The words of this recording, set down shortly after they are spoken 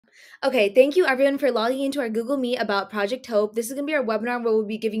Okay, thank you everyone for logging into our Google Meet about Project Hope. This is going to be our webinar where we'll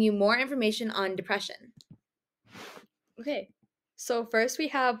be giving you more information on depression. Okay, so first we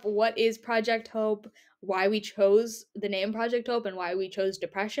have what is Project Hope, why we chose the name Project Hope, and why we chose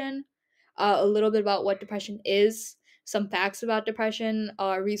depression. A little bit about what depression is, some facts about depression,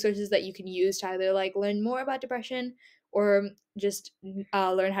 resources that you can use to either learn more about depression or just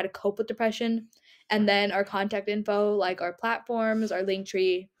learn how to cope with depression, and then our contact info, like our platforms, our link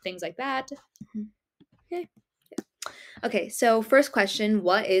tree, things like that. Okay. Okay, so first question,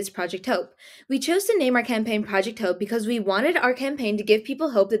 what is Project Hope? We chose to name our campaign Project Hope because we wanted our campaign to give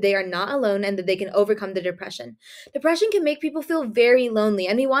people hope that they are not alone and that they can overcome the depression. Depression can make people feel very lonely,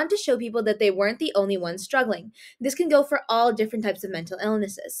 and we wanted to show people that they weren't the only ones struggling. This can go for all different types of mental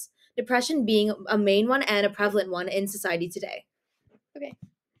illnesses, depression being a main one and a prevalent one in society today. Okay.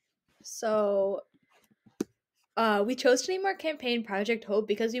 So we chose to name our campaign Project Hope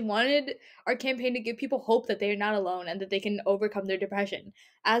because we wanted our campaign to give people hope that they are not alone and that they can overcome their depression.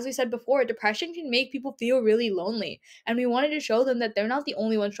 As we said before, depression can make people feel really lonely, and we wanted to show them that they're not the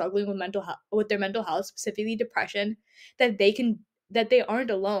only ones struggling with their mental health, specifically depression, that they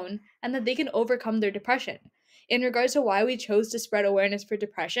aren't alone and that they can overcome their depression. In regards to why we chose to spread awareness for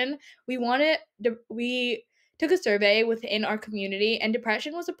depression, we took a survey within our community, and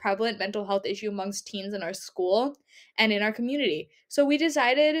depression was a prevalent mental health issue amongst teens in our school and in our community. So we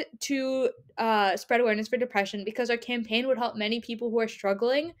decided to spread awareness for depression because our campaign would help many people who are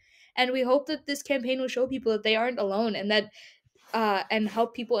struggling, and we hope that this campaign will show people that they aren't alone and that and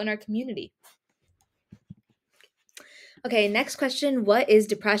help people in our community. Okay, next question. What is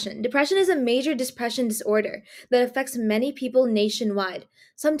depression? Depression is a major depression disorder that affects many people nationwide.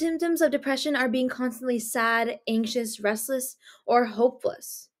 Some symptoms of depression are being constantly sad, anxious, restless, or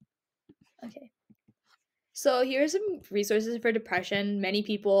hopeless. Okay. So here's some resources for depression. Many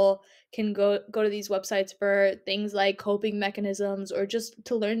people can go to these websites for things like coping mechanisms or just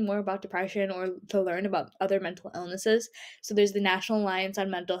to learn more about depression or to learn about other mental illnesses. So there's the National Alliance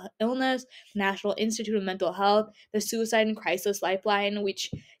on Mental Illness, National Institute of Mental Health, the Suicide and Crisis Lifeline, which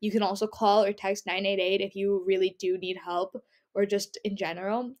you can also call or text 988 if you really do need help or just in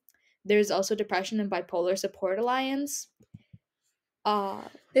general. There's also Depression and Bipolar Support Alliance.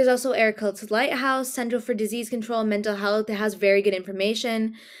 There's also Eric Hilt's Lighthouse, Central for Disease Control and Mental Health. It has very good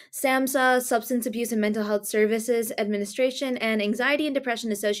information. SAMHSA, Substance Abuse and Mental Health Services Administration, and Anxiety and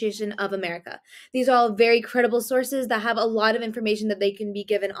Depression Association of America. These are all very credible sources that have a lot of information that they can be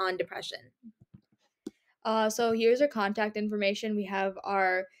given on depression. So here's our contact information. We have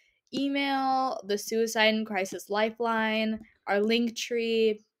our email, the Suicide and Crisis Lifeline, our link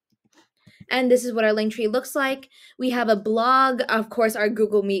tree. And this is what our link tree looks like. We have a blog, of course, our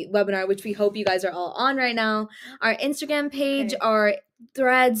Google Meet webinar, which we hope you guys are all on right now, our Instagram page, our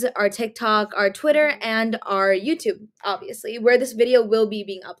Threads, our TikTok, our Twitter, and our YouTube, obviously, where this video will be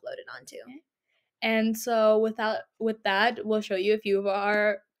being uploaded onto. And so with that, we'll show you a few of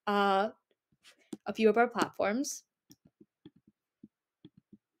our platforms.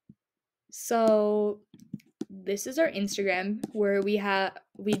 So this is our Instagram where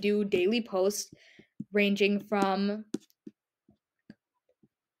we do daily posts ranging from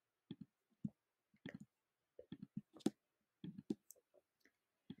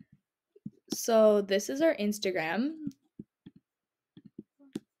So this is our Instagram.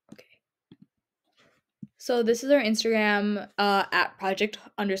 Okay. So this is our Instagram at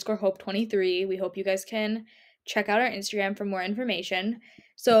project_hope23. We hope you guys can check out our Instagram for more information.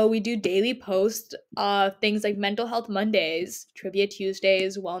 So we do daily posts, things like Mental Health Mondays, Trivia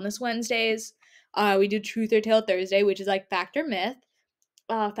Tuesdays, Wellness Wednesdays. We do Truth or Tale Thursday, which is like Fact or Myth.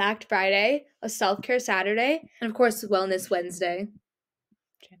 Fact Friday, a Self-Care Saturday, and of course, Wellness Wednesday.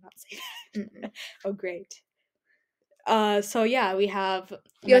 Try not say that. Oh, great. So yeah, we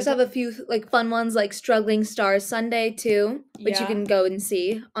also have a few fun ones like Struggling Stars Sunday too, which you can go and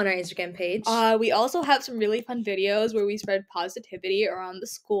see on our Instagram page. We also have some really fun videos where we spread positivity around the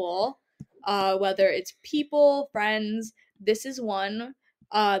school, whether it's people, friends. This is one.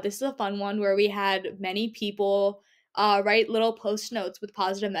 This is a fun one where we had many people write little post notes with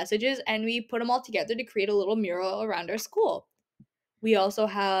positive messages, and we put them all together to create a little mural around our school. We also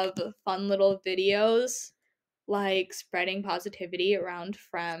have fun little videos like spreading positivity around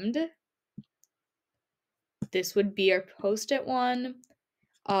Fremd. This would be our post-it one.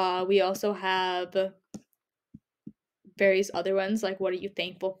 We also have various other ones like what are you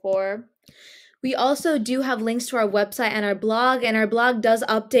thankful for? We also do have links to our website and our blog does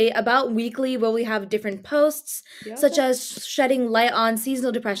update about weekly where we have different posts such as shedding light on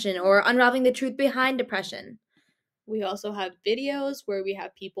seasonal depression or unraveling the truth behind depression. We also have videos where we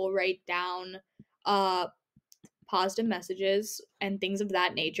have people write down positive messages and things of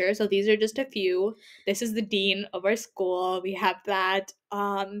that nature. So these are just a few. This is the dean of our school. We have that.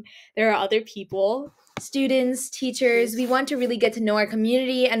 There are other people, students, teachers. We want to really get to know our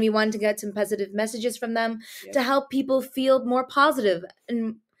community, and we want to get some positive messages from them to help people feel more positive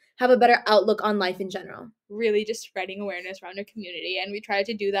and have a better outlook on life in general. Really just spreading awareness around our community. And we try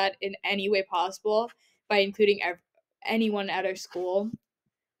to do that in any way possible by including anyone at our school.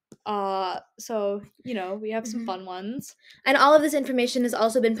 So we have some fun ones. And all of this information has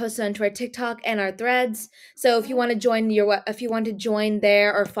also been posted onto our TikTok and our threads. So if you want to join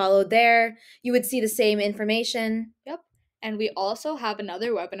there or follow there, you would see the same information. Yep. And we also have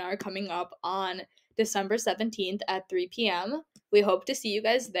another webinar coming up on December 17th at 3 p.m. We hope to see you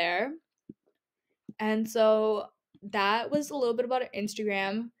guys there. And so that was a little bit about our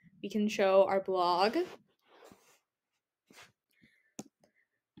Instagram. We can show our blog.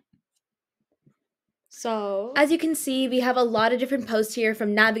 So, as you can see, we have a lot of different posts here,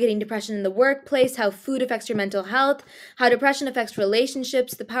 from navigating depression in the workplace, how food affects your mental health, how depression affects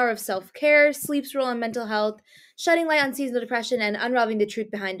relationships, the power of self-care, sleep's role on mental health, shedding light on seasonal depression, and unraveling the truth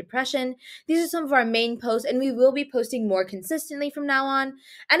behind depression. These are some of our main posts, and we will be posting more consistently from now on.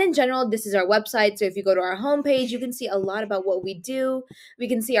 And in general, this is our website, so if you go to our homepage, you can see a lot about what we do. We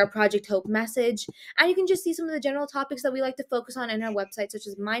can see our Project Hope message, and you can just see some of the general topics that we like to focus on in our website, such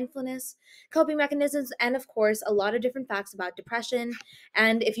as mindfulness, coping mechanisms, and of course, a lot of different facts about depression.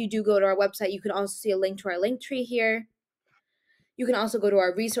 And if you do go to our website, you can also see a link to our link tree here. You can also go to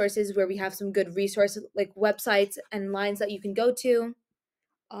our resources, where we have some good resources like websites and lines that you can go to.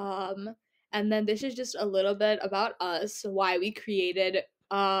 And then this is just a little bit about us, why we created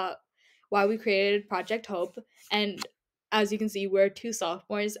Project Hope. And as you can see, we're 2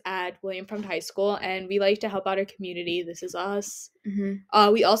 sophomores at William Penn High School, and we like to help out our community. This is us.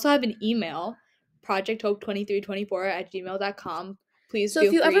 We also have an email, projecthope2324@gmail.com. Please So feel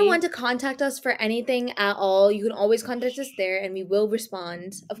if you free. ever want to contact us for anything at all, you can always contact us there, and we will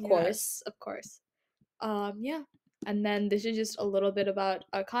respond, of course. Of course. Yeah. And then this is just a little bit about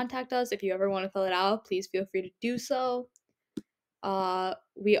contact us. If you ever want to fill it out, please feel free to do so.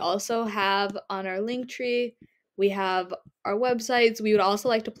 We also have on our link tree, we have our websites. We would also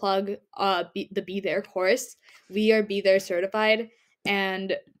like to plug the Be There course. We are Be There certified,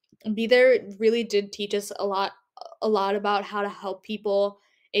 and Be There really did teach us a lot about how to help people.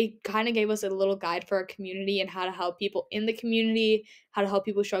 It kind of gave us a little guide for our community and how to help people in the community, how to help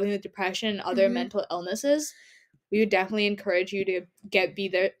people struggling with depression and other mental illnesses. We would definitely encourage you to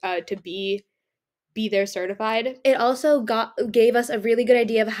Be There certified. It also gave us a really good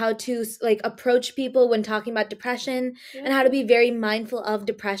idea of how to approach people when talking about depression, and how to be very mindful of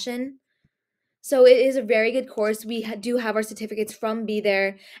depression. So it is a very good course. We do have our certificates from Be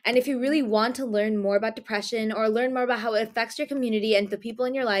There. And if you really want to learn more about depression, or learn more about how it affects your community and the people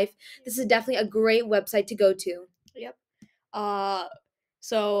in your life, this is definitely a great website to go to. Yep.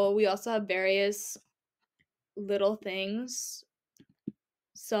 So we also have various little things.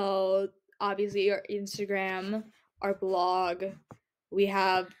 So obviously our Instagram, our blog, we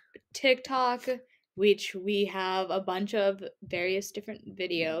have TikTok, which we have a bunch of various different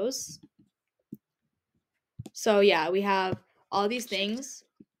videos. So yeah, we have all these things.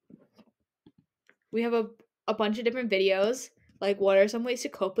 We have a bunch of different videos, like what are some ways to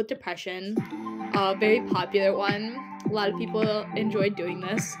cope with depression. A very popular one. A lot of people enjoyed doing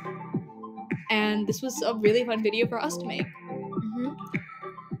this. And this was a really fun video for us to make.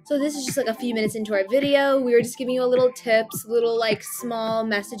 So this is just like a few minutes into our video. We were just giving you a little tips, little small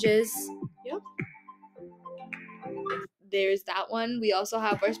messages. Yep. There's that one. We also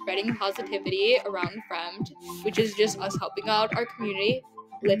have our spreading positivity around friend, which is just us helping out our community,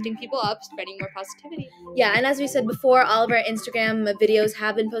 lifting people up, spreading more positivity. Yeah, and as we said before, all of our Instagram videos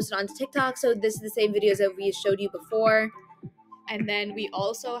have been posted onto TikTok, so this is the same videos that we showed you before. And then we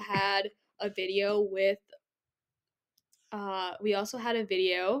also had a video with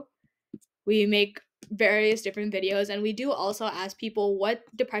we make various different videos, and we do also ask people what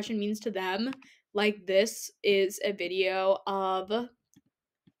depression means to them. Like this is a video of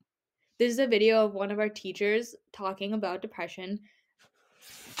one of our teachers talking about depression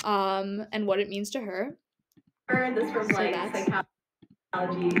and what it means to her. This was psychology,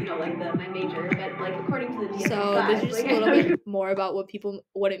 my major, but according to the DSM-5. So this is just a little bit more about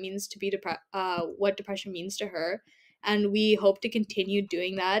what it means to be what depression means to her, and we hope to continue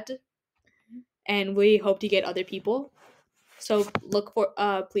doing that, and we hope to get other people. So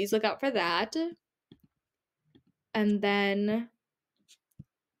please look out for that. And then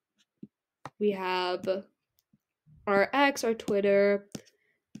we have our X, our Twitter.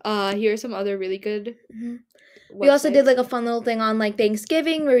 Here are some other really good We also did websites. like a fun little thing on like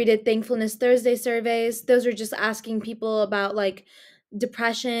Thanksgiving where we did Thankfulness Thursday surveys. Those were just asking people about like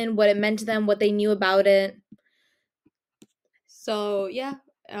depression, what it meant to them, what they knew about it. So yeah,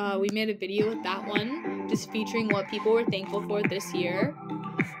 we made a video with that one, just featuring what people were thankful for this year.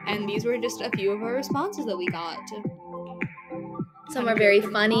 And these were just a few of our responses that we got. Some are very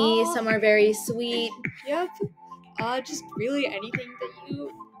funny, some are very sweet. Yep. Just really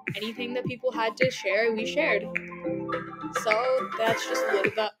anything that people had to share, we shared. So that's just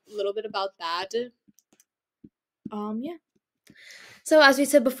a little bit about that. Yeah. So as we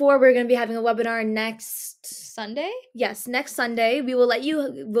said before, we're going to be having a webinar next Sunday? Yes, next Sunday.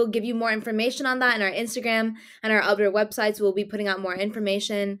 We'll give you more information on that in our Instagram and our other websites. We'll be putting out more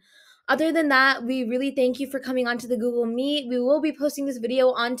information. Other than that, we really thank you for coming onto the Google Meet. We will be posting this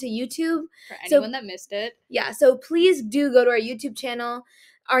video onto YouTube. For anyone that missed it. Yeah, so please do go to our YouTube channel.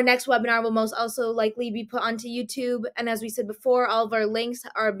 Our next webinar will most also likely be put onto YouTube. And as we said before, all of our links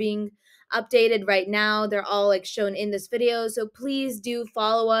are being updated right now. They're all like shown in this video. So please do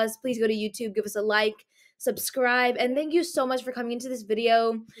follow us. Please go to YouTube, give us a like, subscribe, and thank you so much for coming into this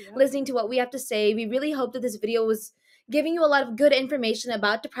video, listening to what we have to say. We really hope that this video was giving you a lot of good information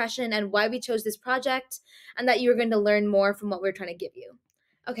about depression and why we chose this project, and that you're going to learn more from what we're trying to give you.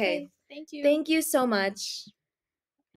 Okay. Thank you. Thank you so much.